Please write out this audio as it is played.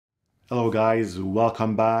Hello guys,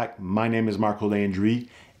 welcome back. My name is Marco Landry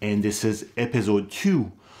and this is episode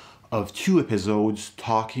 2 of 2 episodes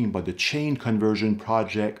talking about the chain conversion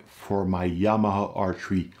project for my Yamaha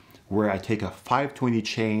R3, where I take a 520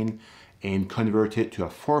 chain and convert it to a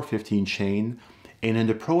 415 chain, and in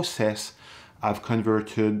the process I've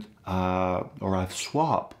converted or I've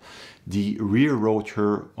swapped the rear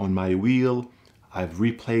rotor on my wheel. I've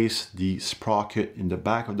replaced the sprocket in the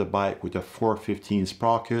back of the bike with a 415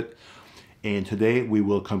 sprocket. And today we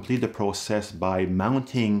will complete the process by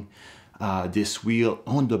mounting this wheel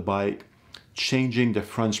on the bike, changing the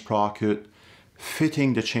front sprocket,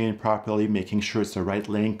 fitting the chain properly, making sure it's the right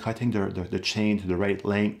length, cutting the chain to the right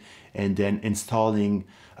length, and then installing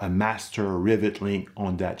a master rivet link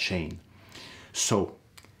on that chain. So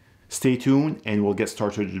stay tuned and we'll get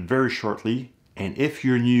started very shortly. And if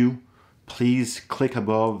you're new, please click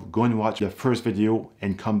above, go and watch the first video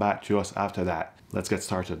and come back to us after that. Let's get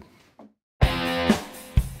started.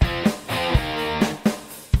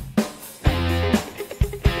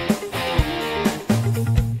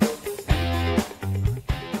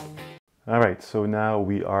 All right, so now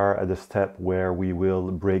we are at the step where we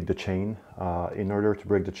will break the chain. In order to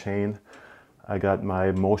break the chain, I got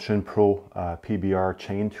my Motion Pro PBR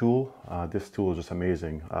chain tool. This tool is just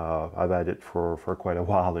amazing. I've had it for quite a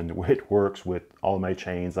while and it works with all my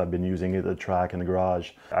chains. I've been using it at the track in the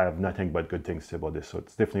garage. I have nothing but good things to say about this, so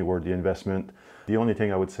it's definitely worth the investment. The only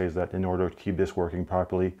thing I would say is that in order to keep this working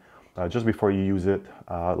properly, just before you use it,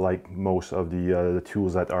 like most of the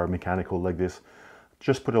tools that are mechanical like this,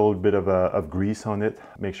 just put a little bit of grease on it.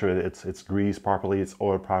 Make sure that it's greased properly, it's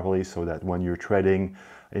oiled properly, so that when you're threading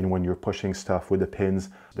and when you're pushing stuff with the pins,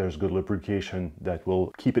 there's good lubrication that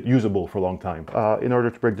will keep it usable for a long time. In order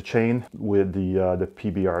to break the chain with the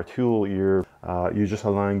PBR tool, you're just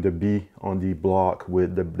aligning the B on the block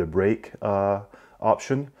with the brake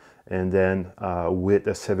option, and then with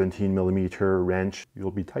a 17mm wrench, you'll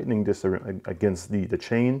be tightening this against the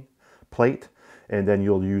chain plate, and then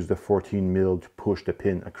you'll use the 14mm to push the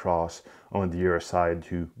pin across on the other side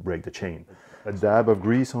to break the chain. A dab of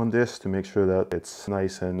grease on this to make sure that it's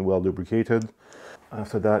nice and well lubricated.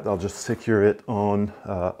 After that, I'll just secure it on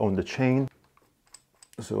the chain.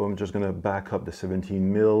 So I'm just gonna back up the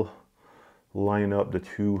 17mm, line up the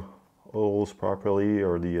two holes properly,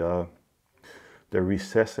 or the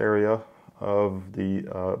recess area of the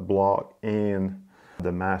block and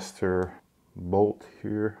the master bolt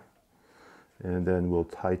here. And then we'll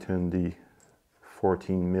tighten the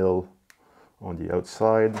 14mm on the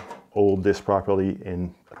outside. Hold this properly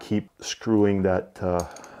and keep screwing that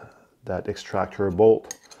extractor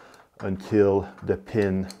bolt until the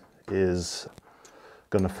pin is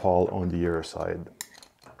gonna fall on the other side.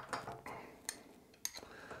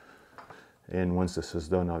 And once this is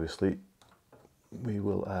done, obviously, we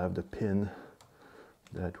will have the pin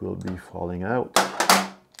that will be falling out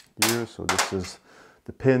here. So this is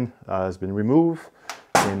the pin has been removed,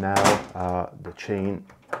 and now the chain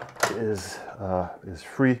is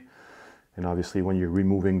free. And obviously, when you're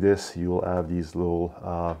removing this, you'll have these little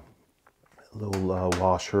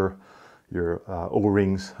washer, your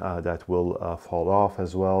O-rings that will fall off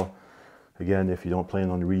as well. Again, if you don't plan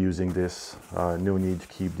on reusing this, no need to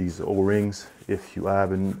keep these O-rings. If you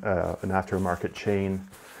have an aftermarket chain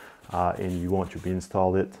and you want to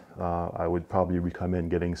reinstall it, I would probably recommend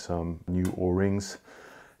getting some new O-rings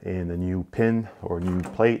and a new pin or a new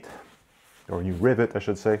plate, or a new rivet I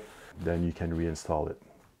should say, then you can reinstall it.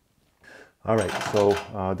 All right, so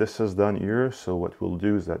this is done here. So what we'll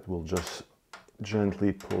do is that we'll just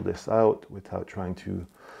gently pull this out without trying to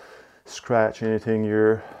scratch anything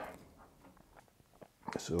here.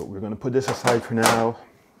 So we're going to put this aside for now,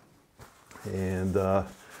 and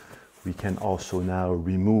we can also now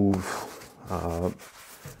remove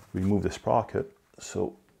the sprocket.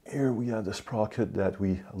 So here we have the sprocket that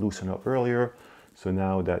we loosened up earlier. So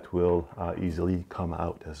now that will easily come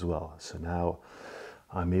out as well. So now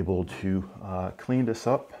I'm able to clean this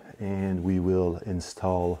up, and we will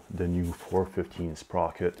install the new 415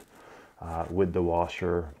 sprocket with the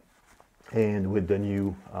washer and with the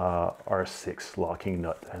new R6 locking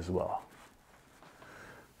nut as well.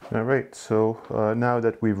 All right, so now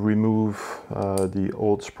that we've removed the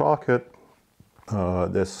old sprocket,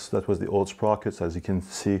 that was the old sprockets. As you can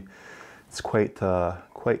see, it's quite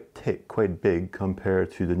thick, quite big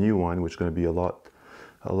compared to the new one, which is going to be a lot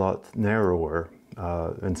narrower.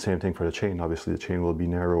 And same thing for the chain. Obviously, the chain will be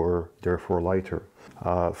narrower, therefore lighter.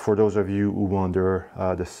 For those of you who wonder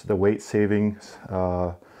the weight savings,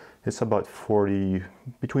 It's about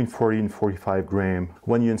between 40 and 45 grams.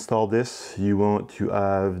 When you install this, you want to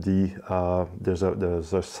have there's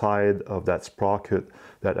a side of that sprocket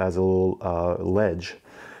that has a little ledge,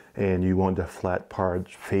 and you want the flat part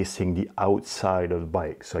facing the outside of the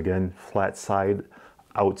bike. So again, flat side,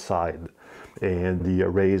 outside, and the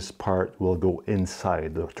raised part will go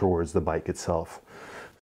inside towards the bike itself.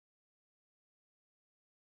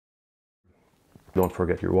 Don't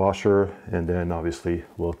forget your washer, and then obviously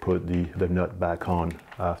we'll put the nut back on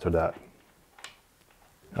after that.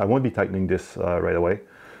 I won't be tightening this right away.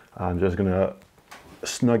 I'm just gonna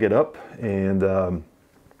snug it up and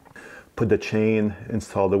put the chain,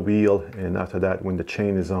 install the wheel, and after that, when the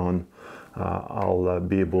chain is on, I'll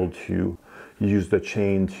be able to use the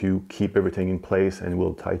chain to keep everything in place, and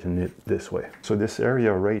we'll tighten it this way. So this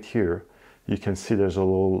area right here, you can see there's a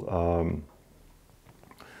little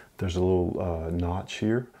notch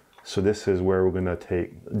here. So this is where we're gonna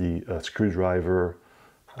take the screwdriver,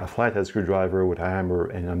 a flathead screwdriver with a hammer,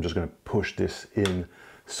 and I'm just gonna push this in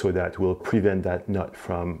so that will prevent that nut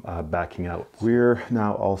from backing out. We're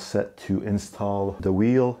now all set to install the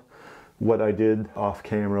wheel. What I did off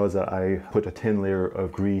camera is that I put a thin layer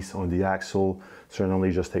of grease on the axle.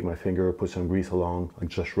 Certainly just take my finger, put some grease along, and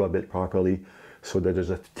just rub it properly so that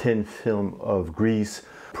there's a thin film of grease.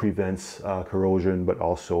 Prevents corrosion, but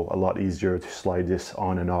also a lot easier to slide this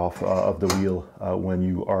on and off of the wheel when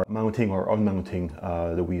you are mounting or unmounting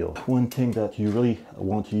the wheel. One thing that you really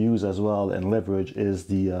want to use as well and leverage is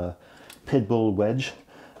the pit bull wedge.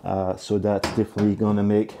 So that's definitely going to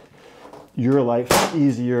make your life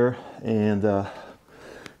easier and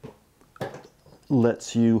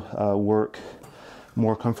lets you work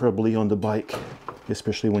more comfortably on the bike,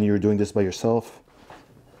 especially when you're doing this by yourself.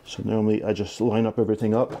 So normally I just line up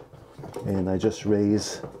everything up and I just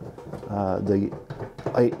raise the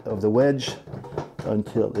height of the wedge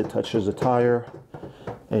until it touches the tire,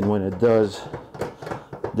 and when it does,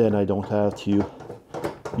 then I don't have to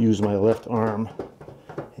use my left arm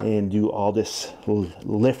and do all this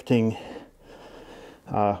lifting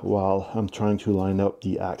while I'm trying to line up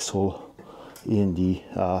the axle in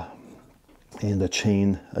the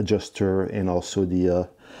chain adjuster and also the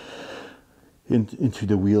into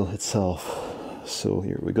the wheel itself. So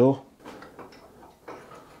here we go.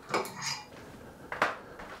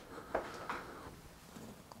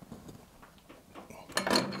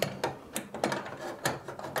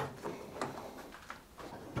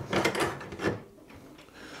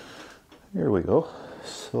 Here we go.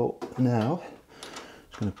 So now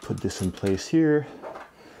I'm going to put this in place here,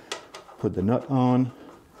 put the nut on,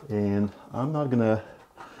 and I'm not going to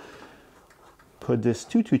put this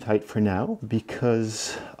too tight for now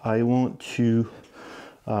because I want to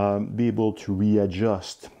be able to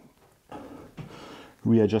readjust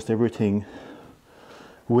everything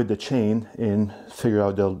with the chain and figure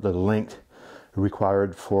out the length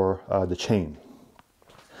required for the chain.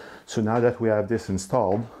 So now that we have this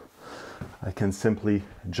installed, I can simply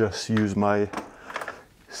just use my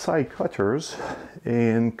side cutters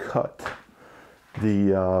and cut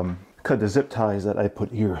the zip ties that I put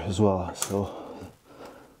here as well. So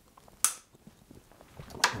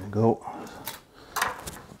there we go.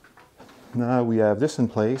 Now we have this in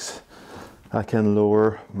place. I can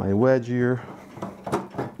lower my wedge here.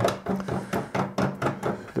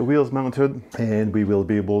 The wheel's mounted, and we will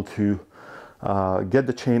be able to get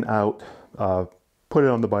the chain out, put it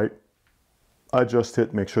on the bike, adjust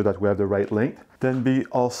it, make sure that we have the right length, then be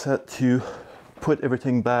all set to put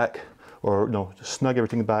everything back, or no, just snug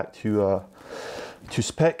everything back to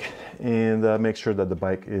spec, and make sure that the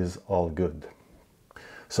bike is all good.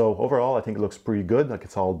 So overall, I think it looks pretty good. Like,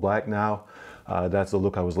 it's all black now. That's the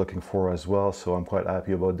look I was looking for as well, so I'm quite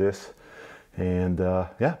happy about this. And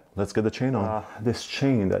yeah, let's get the chain on. This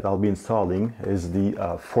chain that I'll be installing is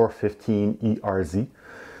the 415 ERZ.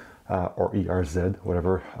 Or ERZ,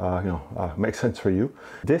 whatever makes sense for you.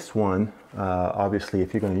 This one, obviously,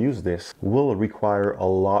 if you're going to use this, will require a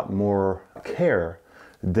lot more care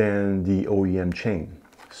than the OEM chain.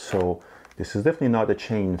 So this is definitely not a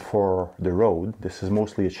chain for the road. This is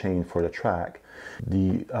mostly a chain for the track.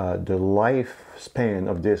 The lifespan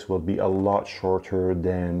of this will be a lot shorter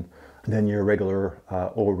than your regular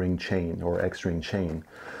O-ring chain or X-ring chain,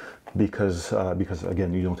 because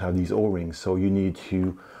again, you don't have these O-rings, so you need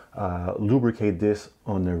to lubricate this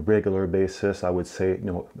on a regular basis. I would say,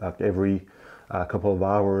 every couple of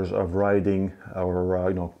hours of riding,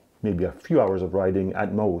 or maybe a few hours of riding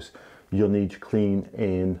at most, you'll need to clean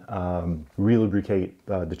and re-lubricate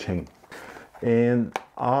the chain. And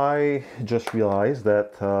I just realized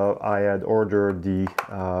that I had ordered the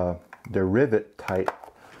rivet type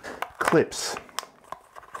clips,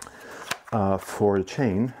 for the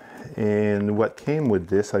chain. And what came with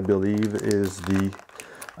this, I believe, is the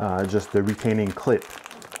just the retaining clip,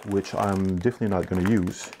 which I'm definitely not going to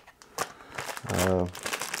use.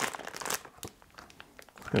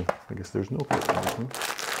 I guess there's no clip on this one.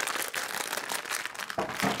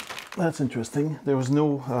 That's interesting. There was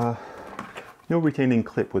no retaining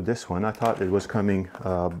clip with this one. I thought it was coming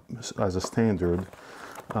as a standard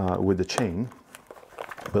with the chain.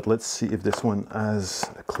 But let's see if this one has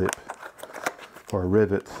a clip or a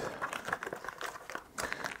rivet.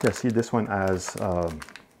 Yeah, see, this one has,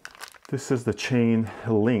 this is the chain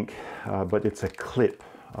link, but it's a clip.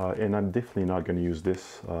 And I'm definitely not going to use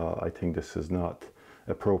this. I think this is not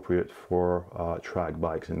appropriate for track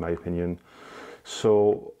bikes, in my opinion.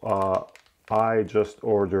 So I just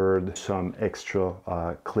ordered some extra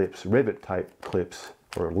clips, rivet type clips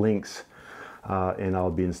or links, and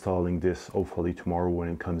I'll be installing this hopefully tomorrow when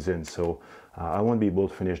it comes in. So I won't be able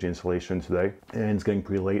to finish the installation today, and it's getting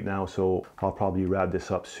pretty late now, so I'll probably wrap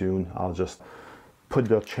this up soon. I'll just put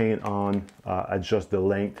the chain on, adjust the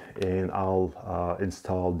length, and I'll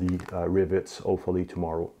install the rivets hopefully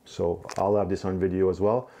tomorrow. So I'll have this on video as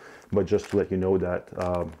well, but just to let you know that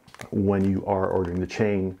when you are ordering the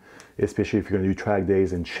chain, especially if you're going to do track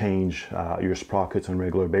days and change your sprockets on a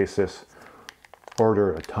regular basis,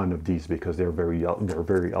 order a ton of these because they're very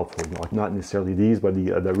helpful. Not necessarily these, but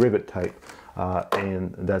the rivet type,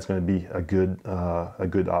 and that's going to be a good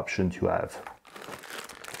option to have.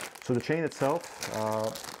 So the chain itself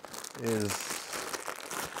is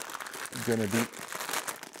going to be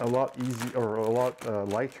a lot easier or a lot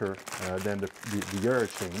lighter than the other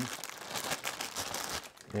chain,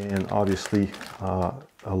 and obviously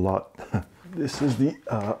a lot. This is the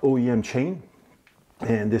OEM chain,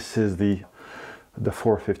 and this is the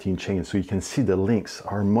 415 chain. So you can see the links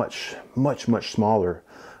are much smaller,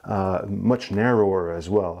 much narrower as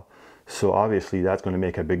well. So obviously that's going to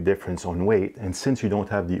make a big difference on weight. And since you don't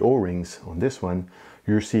have the O-rings on this one,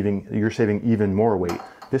 you're saving even more weight.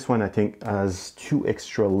 This one I think has 2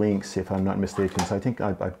 extra links, if I'm not mistaken. So I think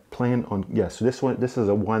I plan on, yeah, so this is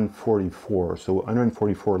a 144, so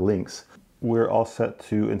 144 links. We're all set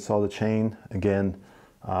to install the chain. Again,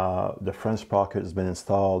 the front sprocket has been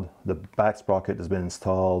installed, the back sprocket has been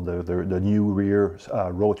installed, the new rear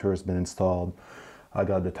rotor has been installed. I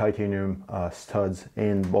got the titanium studs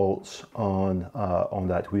and bolts on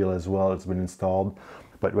that wheel as well. It's been installed.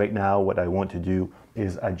 But right now what I want to do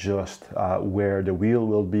is adjust where the wheel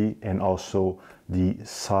will be and also the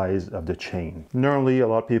size of the chain. Normally a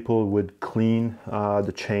lot of people would clean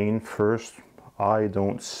the chain first. I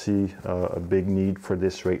don't see a big need for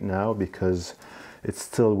this right now because it's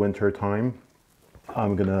still winter time.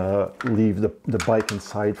 I'm gonna leave the bike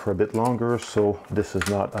inside for a bit longer, so this is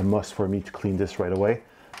not a must for me to clean this right away.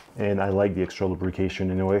 And I like the extra lubrication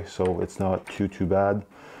anyway, so it's not too bad.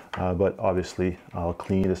 But obviously I'll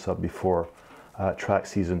clean this up before track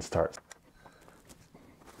season starts.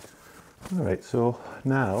 All right, so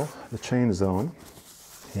now the chain is on,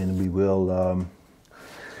 and we will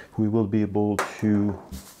be able to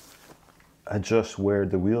adjust where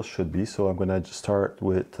the wheel should be. So I'm going to start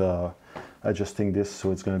with adjusting this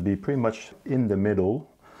so it's going to be pretty much in the middle,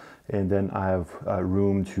 and then I have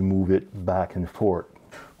room to move it back and forth.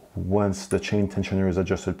 Once the chain tensioner is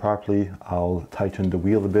adjusted properly, I'll tighten the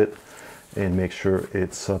wheel a bit and make sure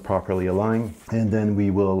it's properly aligned, and then we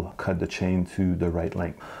will cut the chain to the right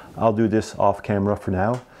length. I'll do this off camera for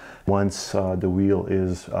now. Once the wheel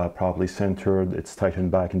is properly centered, it's tightened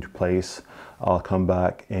back into place, I'll come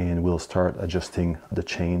back and we'll start adjusting the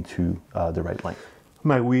chain to the right length.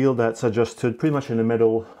 My wheel, that's adjusted pretty much in the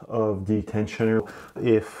middle of the tensioner.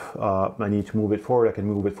 If I need to move it forward, I can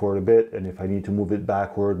move it forward a bit, and if I need to move it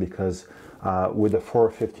backward, because with the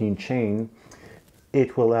 415 chain,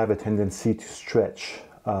 it will have a tendency to stretch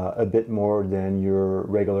a bit more than your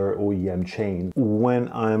regular OEM chain. When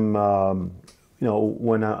I'm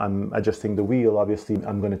when I'm adjusting the wheel, obviously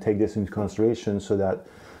I'm going to take this into consideration so that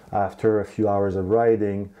after a few hours of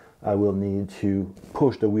riding, I will need to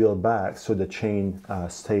push the wheel back so the chain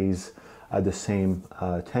stays at the same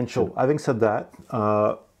tension. So, having said that,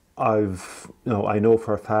 I know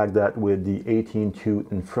for a fact that with the 18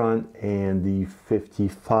 tooth in front and the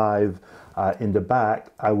 55 in the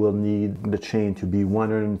back, I will need the chain to be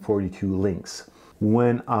 142 links.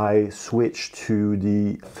 When I switch to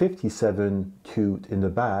the 57 tooth in the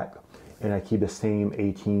back and I keep the same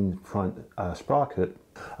 18 front sprocket,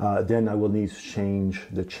 then I will need to change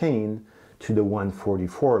the chain to the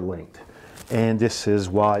 144 length. And this is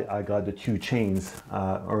why I got the 2 chains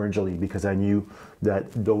originally, because I knew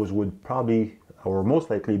that those would probably or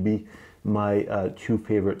most likely be my two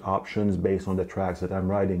favorite options based on the tracks that I'm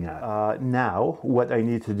riding at. Now, what I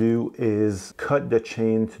need to do is cut the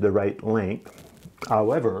chain to the right length.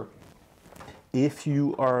 However, if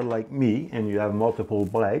you are like me and you have multiple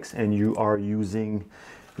bikes and you are using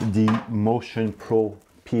the Motion Pro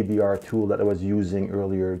PBR tool that I was using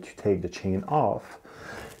earlier to take the chain off,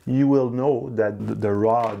 you will know that the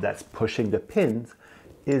rod that's pushing the pins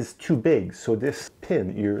is too big. So this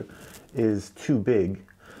pin here is too big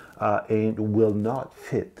and will not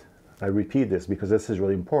fit. I repeat this because this is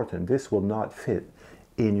really important. This will not fit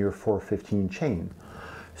in your 415 chain.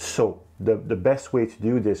 So the best way to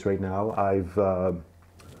do this right now,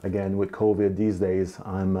 again, with COVID these days,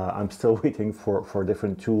 I'm still waiting for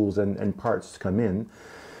different tools and parts to come in.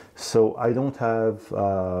 So I don't have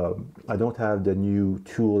the new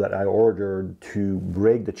tool that I ordered to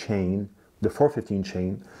break the chain, the 415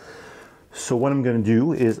 chain. So what I'm going to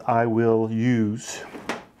do is I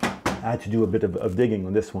had to do a bit of digging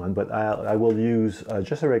on this one, but I will use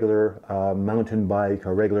just a regular mountain bike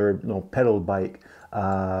or regular pedal bike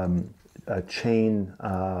a chain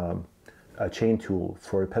tool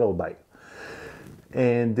for a pedal bike,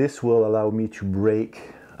 and this will allow me to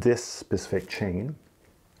break this specific chain,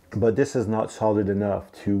 but this is not solid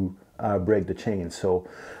enough to break the chain. So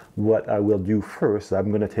what I will do first, I'm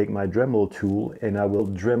going to take my Dremel tool and I will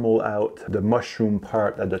Dremel out the mushroom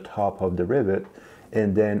part at the top of the rivet,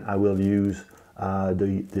 and then I will use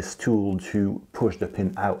this tool to push the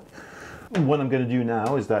pin out. What I'm going to do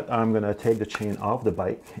now is that I'm going to take the chain off the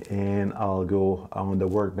bike and I'll go on the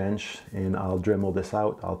workbench and I'll Dremel this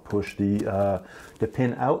out. I'll push the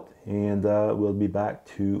pin out, and we'll be back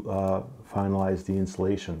to finalize the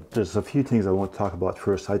installation. There's a few things I want to talk about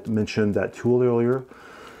first. I mentioned that tool earlier.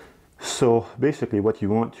 So basically what you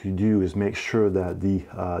want to do is make sure that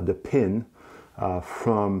the pin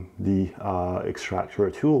from the extractor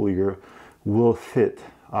tool here will fit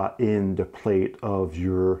in the plate of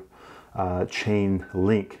your chain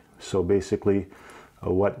link. So basically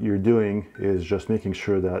what you're doing is just making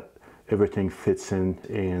sure that everything fits in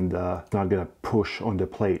and not gonna push on the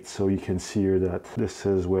plate. So you can see here that this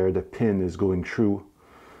is where the pin is going through,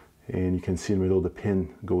 and you can see in the middle the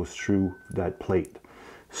pin goes through that plate.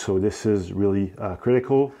 So this is really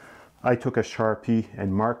critical. I took a Sharpie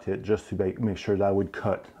and marked it just to make sure that I would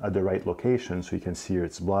cut at the right location. So you can see here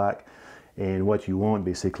it's black. And what you want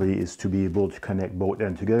basically is to be able to connect both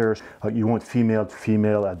ends together. You want female to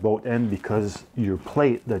female at both ends, because your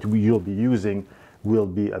plate that you'll be using will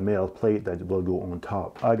be a male plate that will go on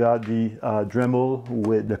top. I got the Dremel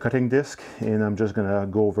with the cutting disc, and I'm just gonna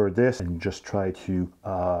go over this and just try to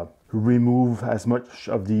remove as much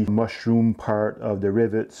of the mushroom part of the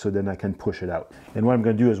rivet so then I can push it out. And what I'm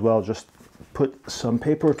gonna do as well, just put some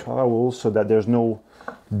paper towels so that there's no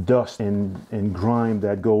dust and grime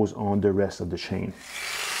that goes on the rest of the chain.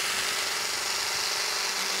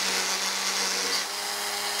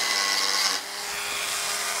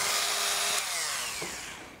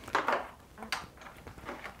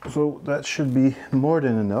 So that should be more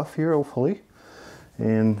than enough here, hopefully.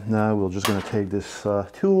 And now we're just going to take this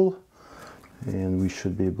tool, and we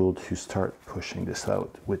should be able to start pushing this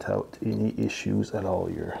out without any issues at all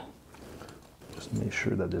here. Just make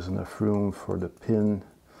sure that there's enough room for the pin,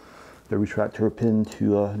 the retractor pin,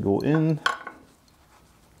 to go in.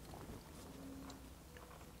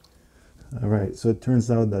 All right, so it turns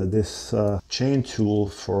out that this chain tool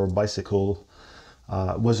for bicycle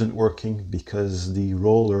wasn't working because the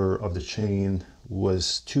roller of the chain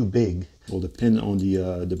was too big. Well, the pin on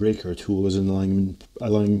the breaker tool wasn't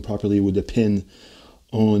aligning properly with the pin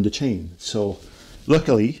on the chain. So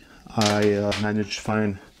luckily I managed to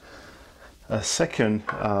find a second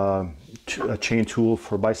chain tool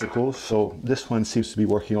for bicycles. So this one seems to be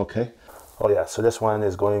working okay. Oh yeah, so this one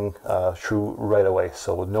is going through right away,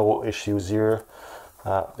 so no issues here.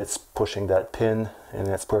 It's pushing that pin and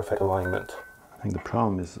it's perfect alignment. I think the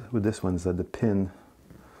problem is with this one is that the pin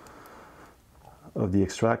of the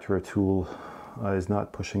extractor tool is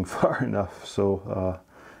not pushing far enough, so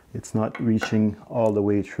it's not reaching all the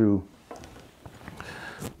way through.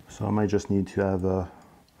 So I might just need to have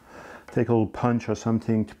take a little punch or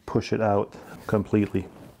something to push it out completely.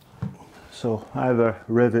 So I have a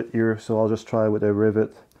rivet here, so I'll just try with a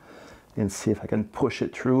rivet and see if I can push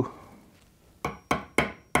it through.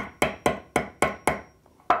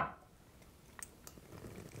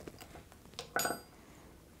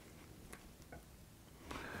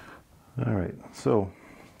 All right, so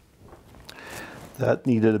that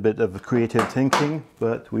needed a bit of creative thinking,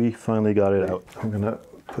 but we finally got it out. I'm gonna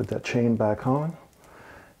put that chain back on,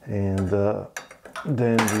 and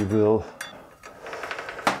then we will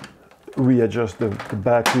readjust the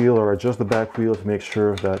back wheel, or adjust the back wheel to make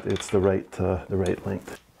sure that it's the right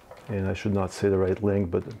length. And I should not say the right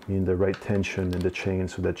length, but I mean the right tension in the chain,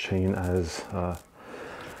 so that chain has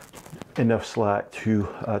enough slack to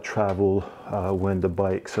travel when the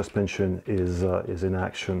bike suspension is in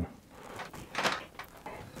action.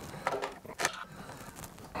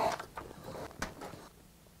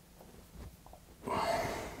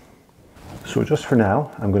 So just for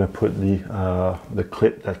now, I'm going to put the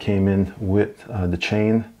clip that came in with the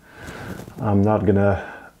chain. I'm not going to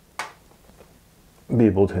be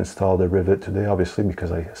able to install the rivet today, obviously,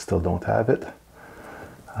 because I still don't have it.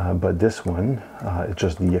 But this one, it's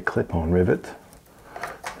just the clip-on rivet.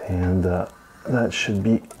 And that should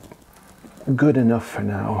be good enough for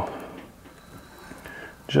now.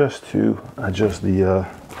 Just to adjust the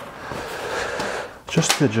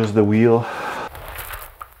wheel.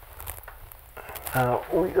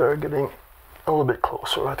 We are getting a little bit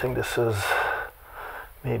closer. I think this is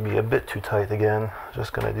maybe a bit too tight again.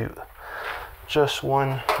 Just gonna do just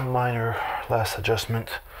one minor last adjustment,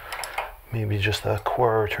 maybe just a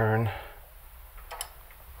quarter turn.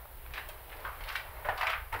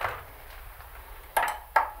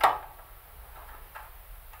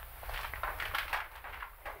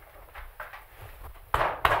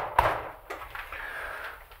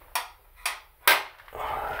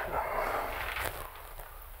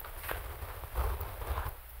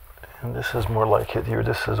 And this is more like it here.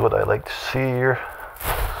 This is what I like to see here.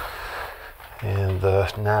 And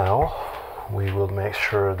now we will make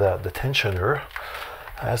sure that the tensioner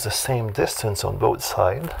has the same distance on both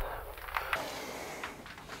sides.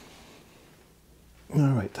 All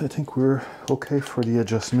right, I think we're okay for the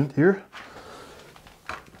adjustment here.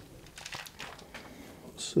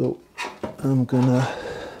 So I'm gonna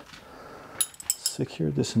secure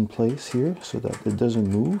this in place here so that it doesn't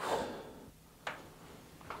move.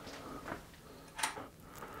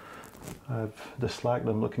 I have the slack that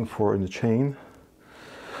I'm looking for in the chain.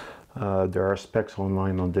 There are specs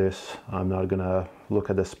online on this. I'm not gonna look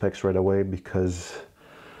at the specs right away because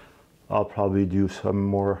I'll probably do some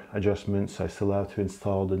more adjustments. I still have to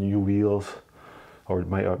install the new wheels, or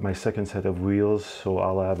my second set of wheels, so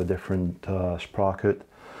I'll have a different sprocket.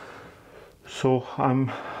 So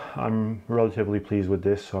I'm relatively pleased with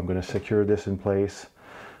this, so I'm gonna secure this in place.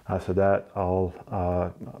 After that,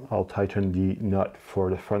 I'll tighten the nut for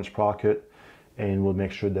the front sprocket, and we'll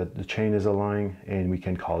make sure that the chain is aligned, and we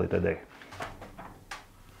can call it a day.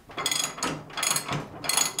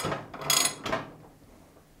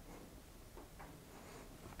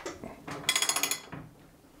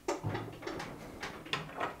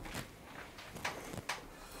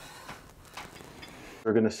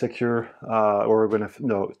 We're going to secure, or we're going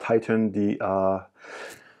to tighten the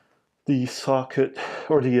socket,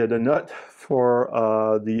 or the nut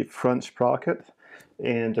for the front sprocket,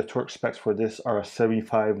 and the torque specs for this are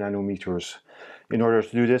 75 nanometers. In order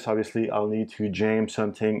to do this, obviously I'll need to jam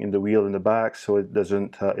something in the wheel in the back so it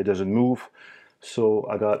doesn't move. So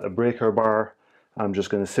I got a breaker bar. I'm just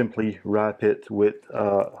going to simply wrap it with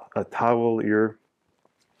a towel here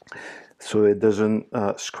so it doesn't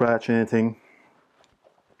scratch anything,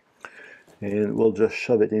 and we'll just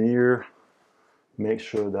shove it in here. Make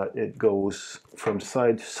sure that it goes from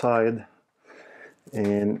side to side,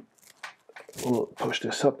 and we'll push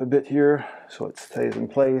this up a bit here so it stays in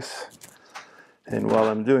place. And while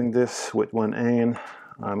I'm doing this with one hand,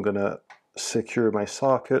 I'm gonna secure my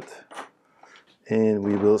socket, and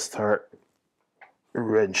we will start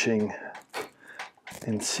wrenching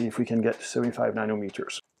and see if we can get to 75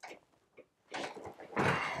 nanometers.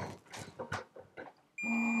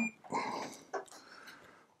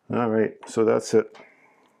 All right, so that's it.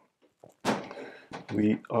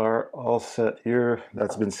 We are all set here.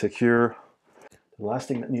 That's been secure. The last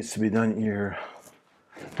thing that needs to be done here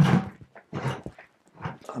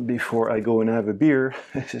before I go and have a beer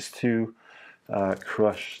is to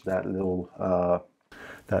crush that little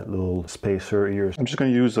spacer here. I'm just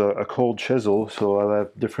going to use a cold chisel. So I'll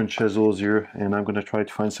have different chisels here, and I'm going to try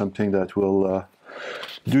to find something that will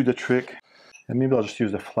do the trick. And maybe I'll just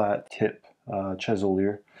use a flat tip chisel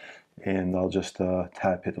here, and I'll just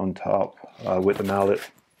tap it on top with the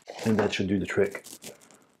mallet, and that should do the trick.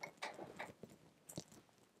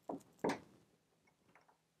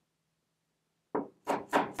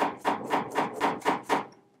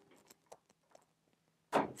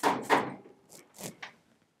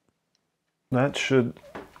 That should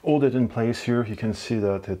hold it in place here. You can see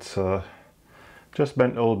that it's just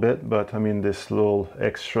bent a little bit, but I mean, this little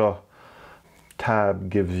extra tab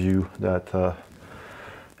gives you that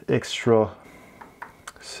extra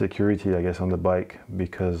security, I guess, on the bike,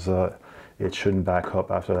 because it shouldn't back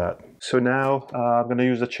up after that. So now I'm going to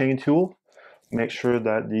use the chain tool. Make sure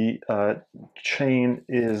that the chain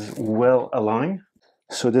is well aligned.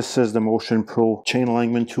 So this is the Motion Pro chain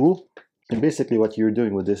alignment tool. And basically what you're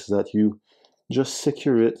doing with this is that you just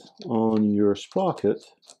secure it on your sprocket.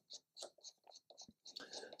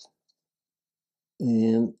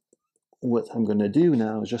 And what I'm going to do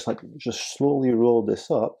now is just slowly roll this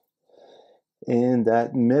up. And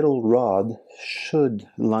that metal rod should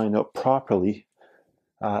line up properly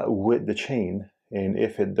with the chain. And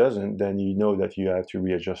if it doesn't, then you know that you have to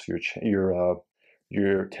readjust your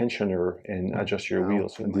tensioner and adjust your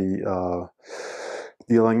wheels.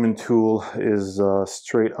 The alignment tool is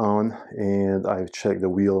straight on, and I've checked the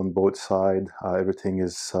wheel on both sides. Everything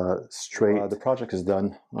is straight. The project is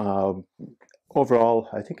done. Overall,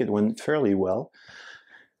 I think it went fairly well.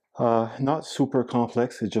 Not super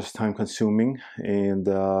complex, it's just time consuming, and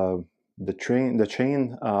the chain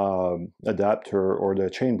adapter or the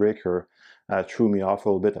chain breaker threw me off a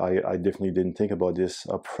little bit. I definitely didn't think about this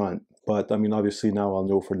up front, but I mean, obviously now I'll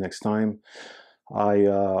know for next time. I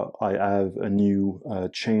have a new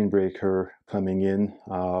chain breaker coming in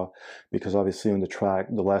because obviously on the track,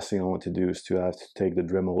 the last thing I want to do is to have to take the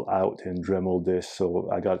Dremel out and Dremel this. So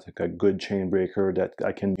I got a good chain breaker that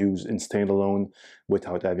I can use in standalone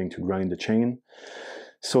without having to grind the chain.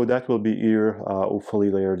 So that will be here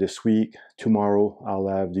hopefully later this week. Tomorrow I'll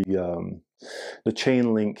have the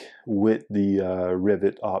chain link with the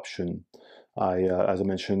rivet option. As I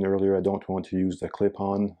mentioned earlier, I don't want to use the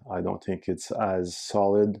clip-on. I don't think it's as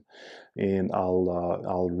solid, and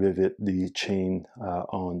I'll rivet the chain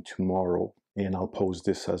on tomorrow, and I'll post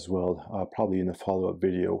this as well, probably in a follow-up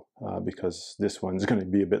video because this one's going to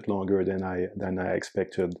be a bit longer than I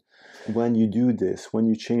expected. When you do this, when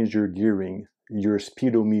you change your gearing, your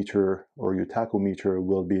speedometer or your tachometer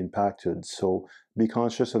will be impacted. So be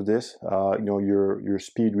conscious of this. You know, your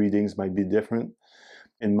speed readings might be different.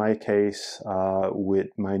 In my case, with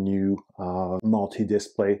my new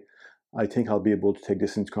multi-display, I think I'll be able to take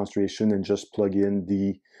this into consideration and just plug in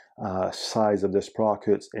the size of the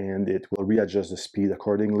sprockets, and it will readjust the speed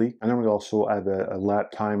accordingly. And I will also have a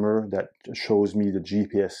lap timer that shows me the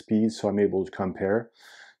GPS speed, so I'm able to compare.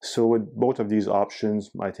 So with both of these options,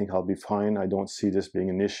 I think I'll be fine. I don't see this being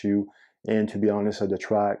an issue. And to be honest, at the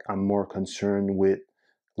track, I'm more concerned with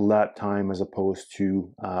lap time as opposed to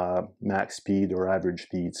max speed or average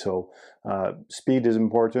speed. So speed is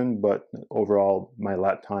important, but overall my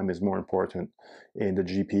lap time is more important, and the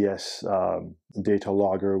GPS data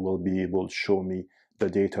logger will be able to show me the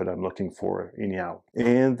data that I'm looking for anyhow.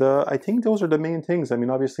 And I think those are the main things. I mean,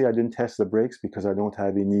 obviously I didn't test the brakes because I don't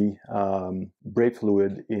have any brake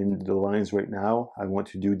fluid in the lines right now. I want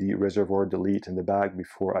to do the reservoir delete in the back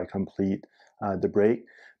before I complete the brake.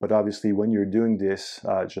 But obviously when you're doing this,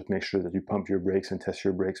 just make sure that you pump your brakes and test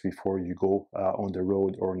your brakes before you go on the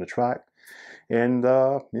road or on the track. And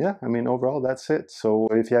yeah, I mean, overall, that's it. So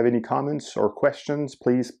if you have any comments or questions,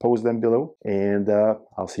 please post them below, and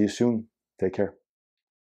I'll see you soon. Take care.